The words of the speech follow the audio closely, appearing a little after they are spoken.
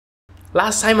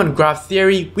Last time on graph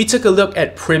theory, we took a look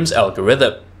at Prim's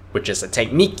algorithm, which is a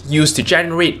technique used to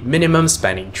generate minimum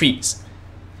spanning trees.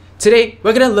 Today,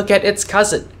 we're going to look at its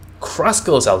cousin,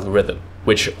 Kruskal's algorithm,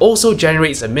 which also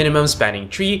generates a minimum spanning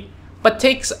tree, but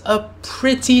takes a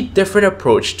pretty different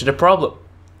approach to the problem.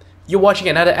 You're watching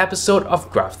another episode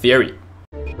of Graph Theory.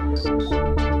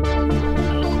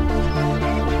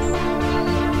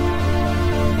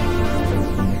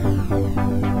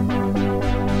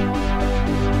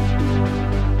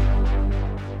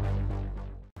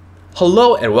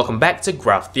 Hello and welcome back to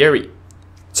Graph Theory.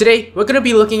 Today, we're going to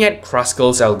be looking at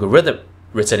Kruskal's algorithm,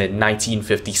 written in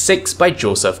 1956 by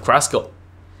Joseph Kruskal.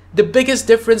 The biggest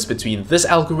difference between this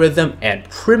algorithm and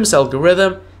Prim's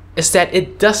algorithm is that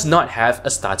it does not have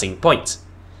a starting point.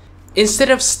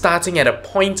 Instead of starting at a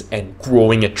point and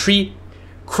growing a tree,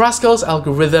 Kruskal's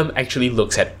algorithm actually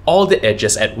looks at all the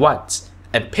edges at once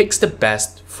and picks the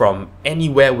best from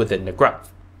anywhere within the graph.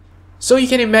 So you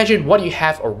can imagine what you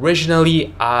have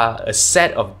originally are a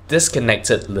set of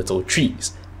disconnected little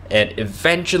trees, and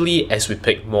eventually as we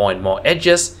pick more and more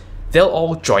edges, they'll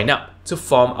all join up to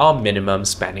form our minimum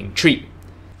spanning tree.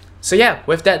 So yeah,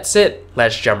 with that said,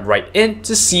 let's jump right in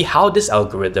to see how this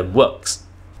algorithm works.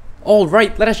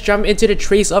 Alright, let us jump into the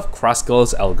trace of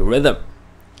Kruskal's algorithm.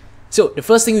 So the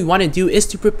first thing we want to do is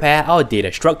to prepare our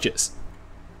data structures.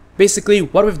 Basically,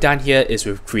 what we've done here is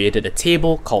we've created a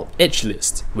table called edge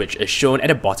list, which is shown at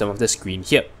the bottom of the screen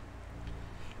here.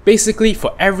 Basically,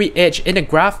 for every edge in a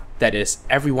graph, that is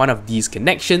every one of these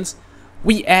connections,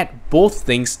 we add both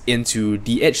things into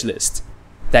the edge list.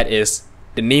 That is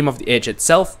the name of the edge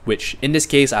itself, which in this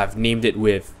case I've named it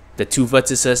with the two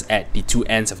vertices at the two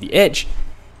ends of the edge,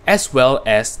 as well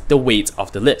as the weight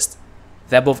of the list.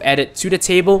 They're both added to the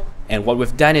table, and what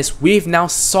we've done is we've now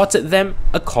sorted them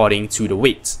according to the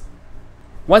weights.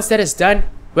 Once that is done,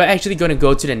 we're actually going to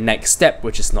go to the next step,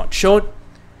 which is not shown.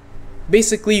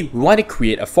 Basically, we want to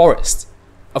create a forest.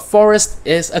 A forest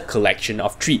is a collection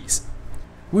of trees.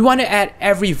 We want to add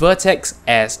every vertex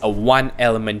as a one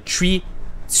element tree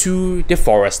to the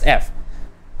forest F.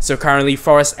 So currently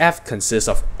forest F consists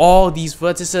of all these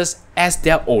vertices as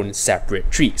their own separate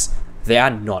trees. They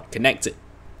are not connected.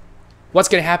 What's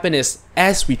going to happen is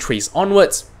as we trace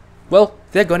onwards, well,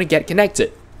 they're going to get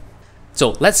connected.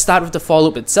 So let's start with the for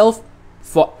loop itself.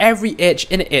 For every edge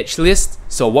in the edge list,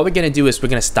 so what we're going to do is we're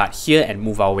going to start here and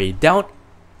move our way down.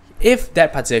 If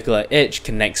that particular edge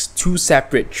connects two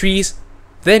separate trees,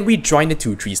 then we join the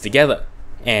two trees together,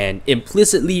 and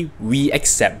implicitly we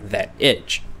accept that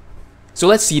edge. So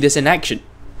let's see this in action.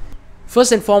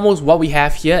 First and foremost, what we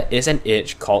have here is an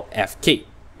edge called FK,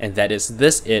 and that is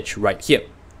this edge right here.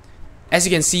 As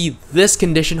you can see, this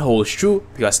condition holds true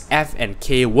because F and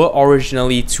K were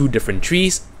originally two different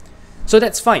trees, so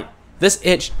that's fine. This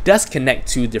edge does connect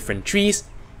two different trees,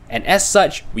 and as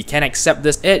such, we can accept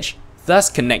this edge, thus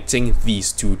connecting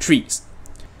these two trees.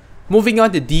 Moving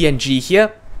on to D and G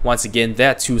here, once again they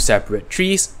are two separate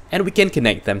trees, and we can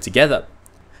connect them together.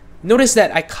 Notice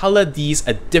that I colored these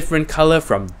a different color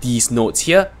from these nodes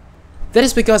here. That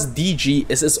is because DG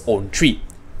is its own tree.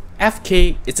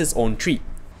 FK is its own tree.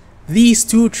 These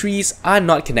two trees are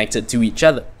not connected to each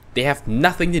other. They have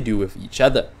nothing to do with each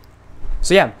other.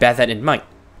 So yeah, bear that in mind.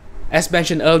 As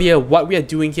mentioned earlier, what we are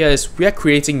doing here is we are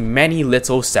creating many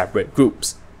little separate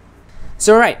groups.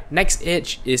 So right, next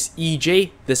edge is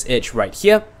EJ, this edge right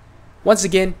here. Once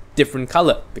again, different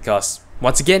color because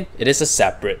once again, it is a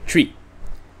separate tree.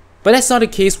 But that's not the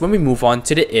case when we move on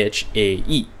to the edge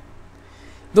AE.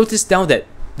 Notice now that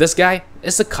this guy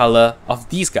is the color of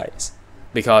these guys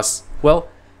because, well,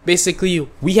 basically,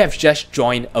 we have just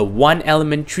joined a one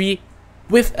element tree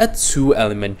with a two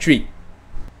element tree.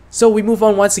 So we move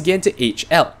on once again to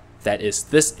HL, that is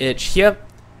this edge here.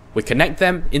 We connect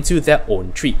them into their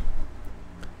own tree.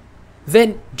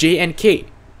 Then J and K,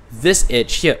 this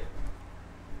edge here.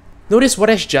 Notice what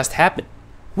has just happened.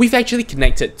 We've actually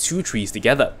connected two trees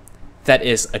together. That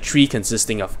is a tree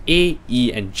consisting of A,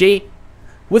 E, and J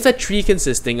with a tree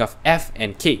consisting of F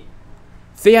and K.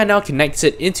 They are now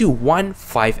connected into one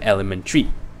 5-element tree.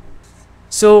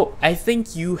 So I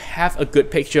think you have a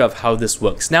good picture of how this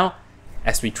works now.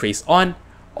 As we trace on,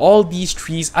 all these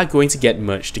trees are going to get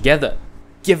merged together,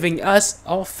 giving us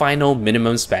our final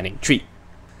minimum spanning tree.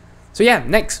 So yeah,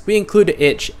 next we include the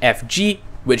edge FG,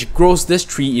 which grows this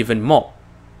tree even more.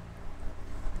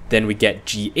 Then we get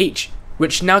GH,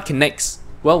 which now connects,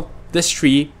 well, this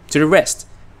tree to the rest.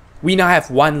 We now have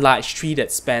one large tree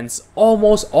that spans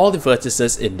almost all the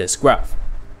vertices in this graph.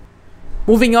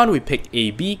 Moving on, we pick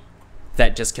AB,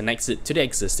 that just connects it to the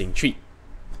existing tree.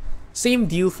 Same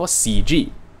deal for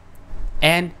CG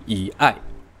and EI.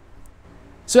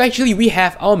 So actually we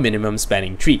have our minimum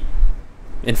spanning tree.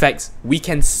 In fact, we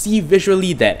can see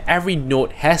visually that every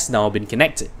node has now been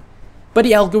connected. But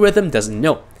the algorithm doesn't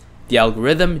know. The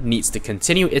algorithm needs to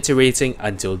continue iterating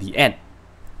until the end.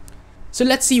 So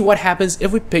let's see what happens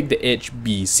if we pick the edge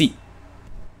BC.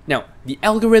 Now, the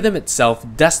algorithm itself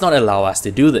does not allow us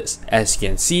to do this. As you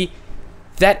can see,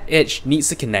 that edge needs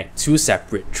to connect two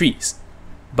separate trees.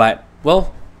 But,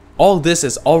 well, all this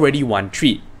is already one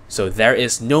tree, so there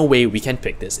is no way we can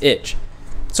pick this edge.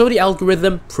 So the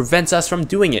algorithm prevents us from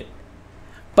doing it.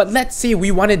 But let's say we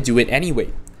want to do it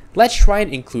anyway. Let's try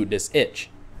and include this edge.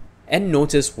 And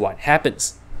notice what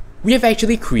happens. We have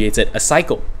actually created a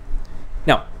cycle.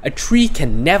 Now, a tree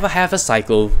can never have a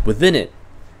cycle within it,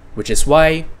 which is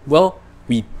why, well,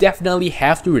 we definitely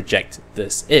have to reject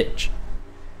this edge.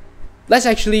 Let's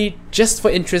actually, just for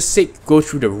interest's sake, go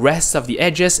through the rest of the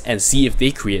edges and see if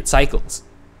they create cycles.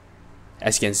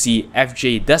 As you can see,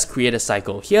 FJ does create a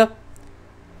cycle here,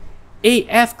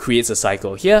 AF creates a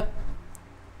cycle here,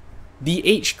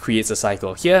 DH creates a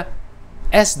cycle here,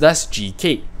 as does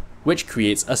GK, which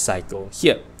creates a cycle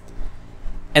here.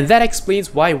 And that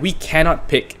explains why we cannot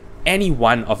pick any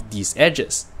one of these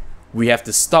edges. We have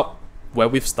to stop where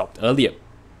we've stopped earlier.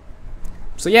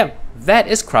 So yeah, that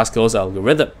is Kruskal's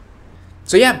algorithm.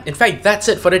 So yeah, in fact that's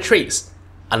it for the trace.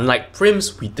 Unlike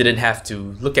Prim's, we didn't have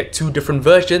to look at two different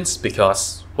versions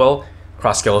because, well,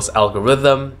 Kruskal's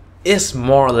algorithm is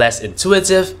more or less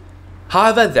intuitive.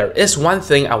 However, there is one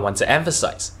thing I want to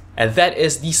emphasize, and that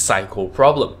is the cycle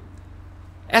problem.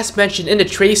 As mentioned in the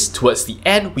trace, towards the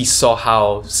end we saw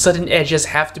how certain edges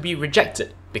have to be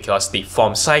rejected because they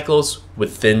form cycles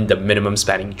within the minimum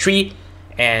spanning tree,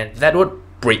 and that would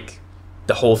break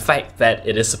the whole fact that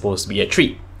it is supposed to be a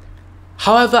tree.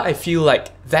 However, I feel like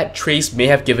that trace may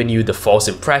have given you the false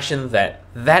impression that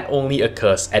that only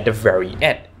occurs at the very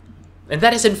end. And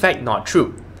that is in fact not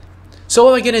true. So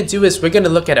what we're going to do is we're going to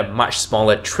look at a much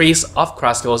smaller trace of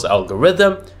Kruskal's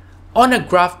algorithm on a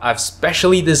graph I've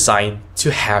specially designed to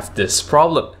have this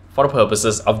problem for the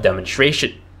purposes of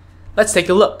demonstration. Let's take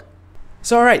a look.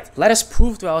 So alright, let us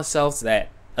prove to ourselves that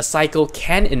a cycle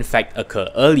can in fact occur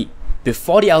early,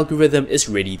 before the algorithm is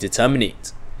ready to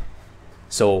terminate.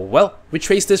 So well, we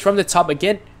trace this from the top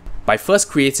again by first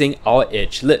creating our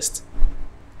edge list.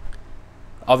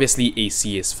 Obviously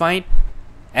AC is fine,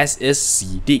 as is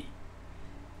CD.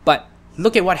 But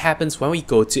look at what happens when we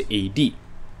go to AD.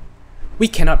 We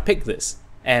cannot pick this,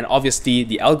 and obviously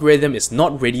the algorithm is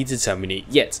not ready to terminate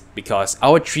yet because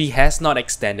our tree has not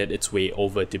extended its way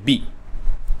over to B.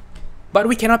 But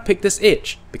we cannot pick this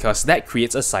edge because that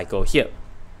creates a cycle here.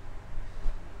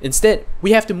 Instead,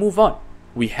 we have to move on.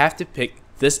 We have to pick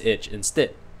this edge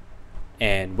instead.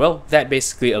 And well, that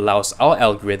basically allows our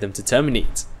algorithm to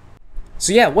terminate.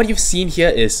 So yeah, what you've seen here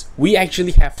is we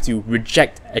actually have to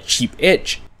reject a cheap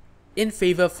edge in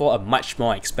favor for a much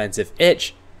more expensive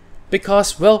edge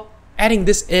because, well, adding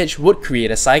this edge would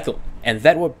create a cycle, and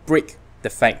that would break the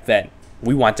fact that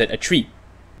we wanted a tree.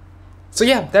 So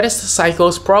yeah, that is the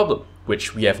cycle's problem,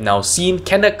 which we have now seen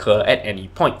can occur at any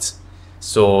point.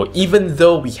 So even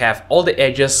though we have all the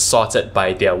edges sorted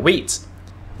by their weight,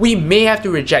 we may have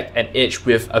to reject an edge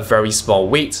with a very small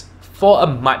weight for a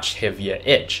much heavier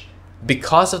edge,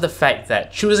 because of the fact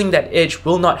that choosing that edge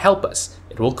will not help us,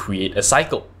 it will create a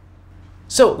cycle.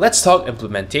 So let's talk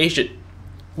implementation.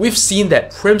 We've seen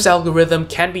that Prim's algorithm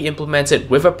can be implemented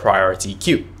with a priority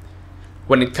queue.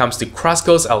 When it comes to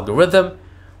Kruskal's algorithm,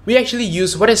 we actually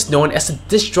use what is known as a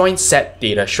disjoint set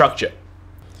data structure.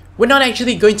 We're not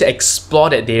actually going to explore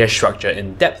that data structure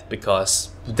in depth because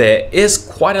there is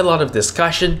quite a lot of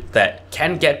discussion that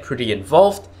can get pretty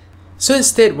involved, so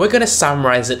instead we're going to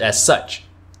summarize it as such.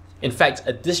 In fact,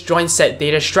 a disjoint set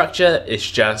data structure is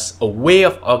just a way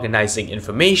of organizing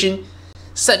information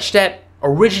such that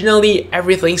originally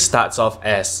everything starts off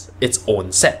as its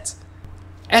own set.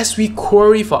 As we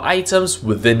query for items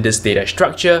within this data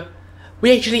structure,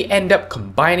 we actually end up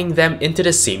combining them into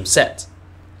the same set.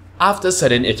 After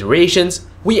certain iterations,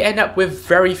 we end up with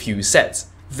very few sets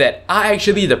that are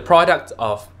actually the product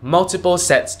of multiple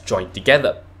sets joined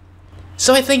together.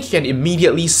 So I think you can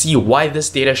immediately see why this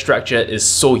data structure is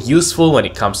so useful when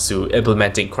it comes to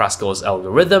implementing Kruskal's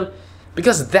algorithm,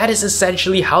 because that is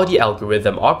essentially how the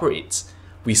algorithm operates.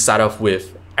 We start off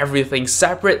with everything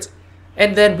separate,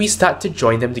 and then we start to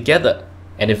join them together.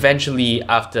 And eventually,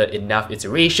 after enough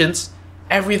iterations,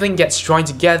 everything gets joined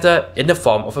together in the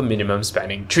form of a minimum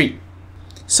spanning tree.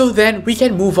 So then we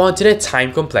can move on to the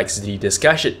time complexity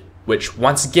discussion, which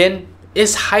once again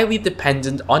is highly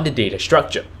dependent on the data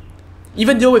structure.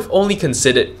 Even though we've only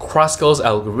considered Kruskal's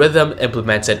algorithm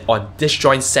implemented on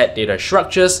disjoint set data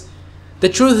structures, The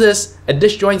truth is, a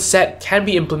disjoint set can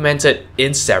be implemented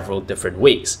in several different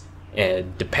ways,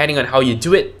 and depending on how you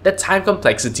do it, the time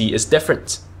complexity is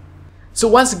different. So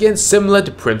once again, similar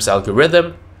to Prim's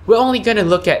algorithm, we're only going to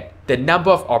look at the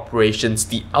number of operations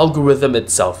the algorithm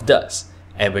itself does,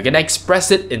 and we're going to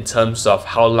express it in terms of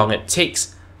how long it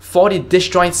takes for the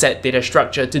disjoint set data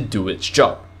structure to do its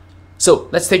job. So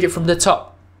let's take it from the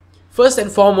top. First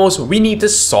and foremost, we need to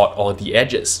sort all the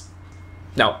edges.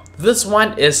 Now, this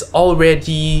one is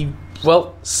already,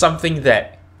 well, something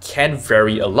that can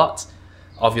vary a lot.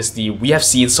 Obviously, we have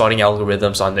seen sorting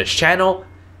algorithms on this channel,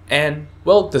 and,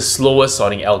 well, the slower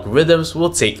sorting algorithms will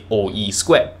take OE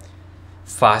squared.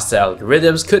 Faster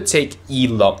algorithms could take E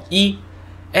log E,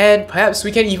 and perhaps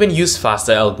we can even use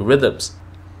faster algorithms.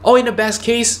 Or in the best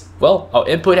case, well, our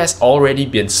input has already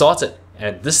been sorted,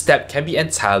 and this step can be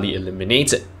entirely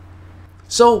eliminated.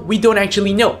 So we don't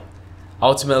actually know.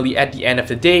 Ultimately, at the end of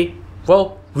the day,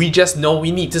 well, we just know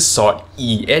we need to sort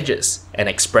E edges and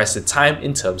express the time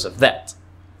in terms of that.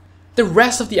 The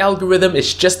rest of the algorithm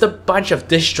is just a bunch of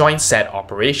disjoint set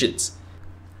operations.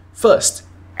 First,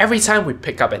 every time we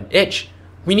pick up an edge,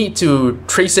 we need to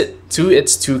trace it to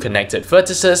its two connected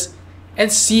vertices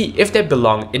and see if they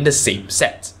belong in the same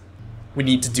set. We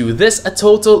need to do this a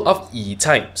total of E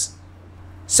times.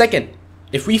 Second,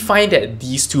 if we find that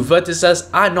these two vertices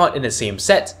are not in the same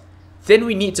set, then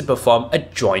we need to perform a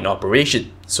join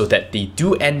operation so that they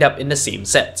do end up in the same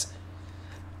set.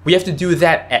 We have to do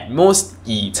that at most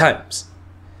E times.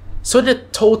 So the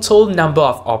total number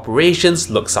of operations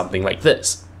looks something like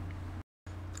this.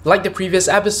 Like the previous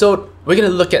episode, we're going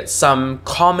to look at some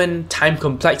common time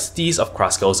complexities of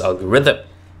Kruskal's algorithm,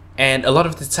 and a lot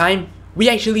of the time, we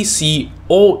actually see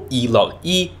O E log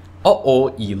E or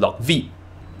O E log V.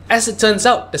 As it turns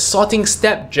out, the sorting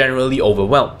step generally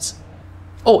overwhelms.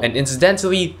 Oh, and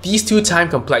incidentally, these two time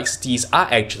complexities are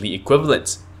actually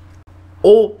equivalent.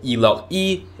 O E log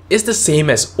E is the same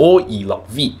as O E log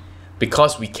V,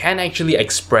 because we can actually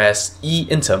express E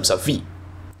in terms of V.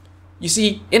 You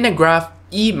see, in a graph,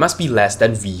 E must be less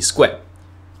than V squared.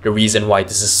 The reason why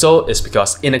this is so is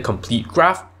because in a complete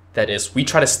graph, that is, we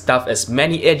try to stuff as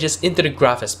many edges into the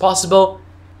graph as possible,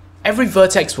 every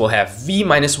vertex will have V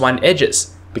minus 1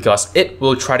 edges, because it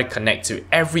will try to connect to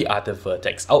every other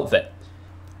vertex out there.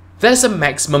 There's a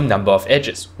maximum number of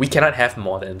edges, we cannot have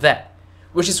more than that,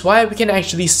 which is why we can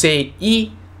actually say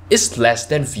E is less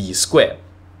than V squared.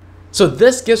 So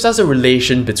this gives us a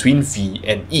relation between V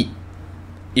and E.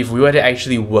 If we were to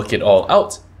actually work it all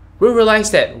out, we'll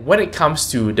realize that when it comes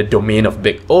to the domain of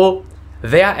big O,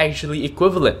 they are actually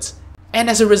equivalent. And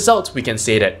as a result, we can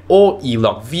say that O E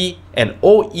log V and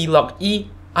O E log E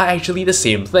are actually the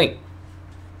same thing.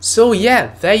 So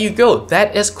yeah, there you go,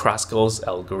 that is Kruskal's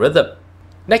algorithm.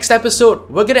 Next episode,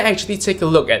 we're gonna actually take a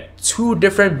look at two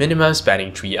different minimum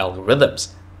spanning tree algorithms.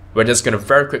 We're just gonna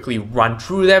very quickly run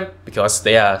through them because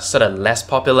they are sort of less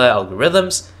popular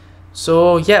algorithms.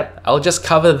 So yeah, I'll just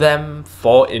cover them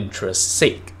for interest's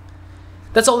sake.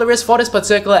 That's all there is for this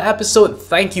particular episode.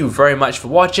 Thank you very much for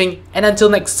watching, and until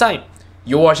next time,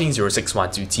 you're watching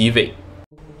 0612 TV.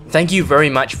 Thank you very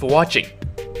much for watching.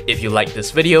 If you liked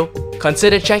this video,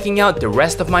 consider checking out the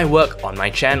rest of my work on my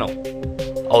channel.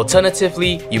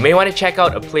 Alternatively, you may want to check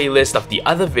out a playlist of the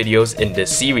other videos in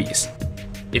this series.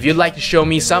 If you'd like to show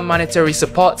me some monetary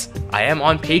support, I am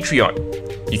on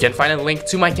Patreon. You can find a link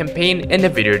to my campaign in the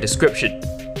video description.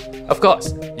 Of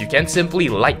course, you can simply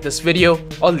like this video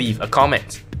or leave a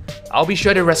comment. I'll be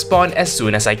sure to respond as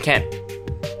soon as I can.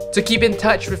 To keep in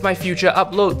touch with my future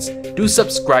uploads, do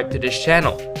subscribe to this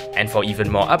channel, and for even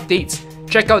more updates,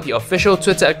 check out the official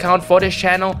Twitter account for this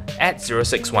channel at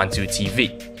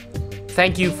 0612TV.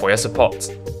 Thank you for your support.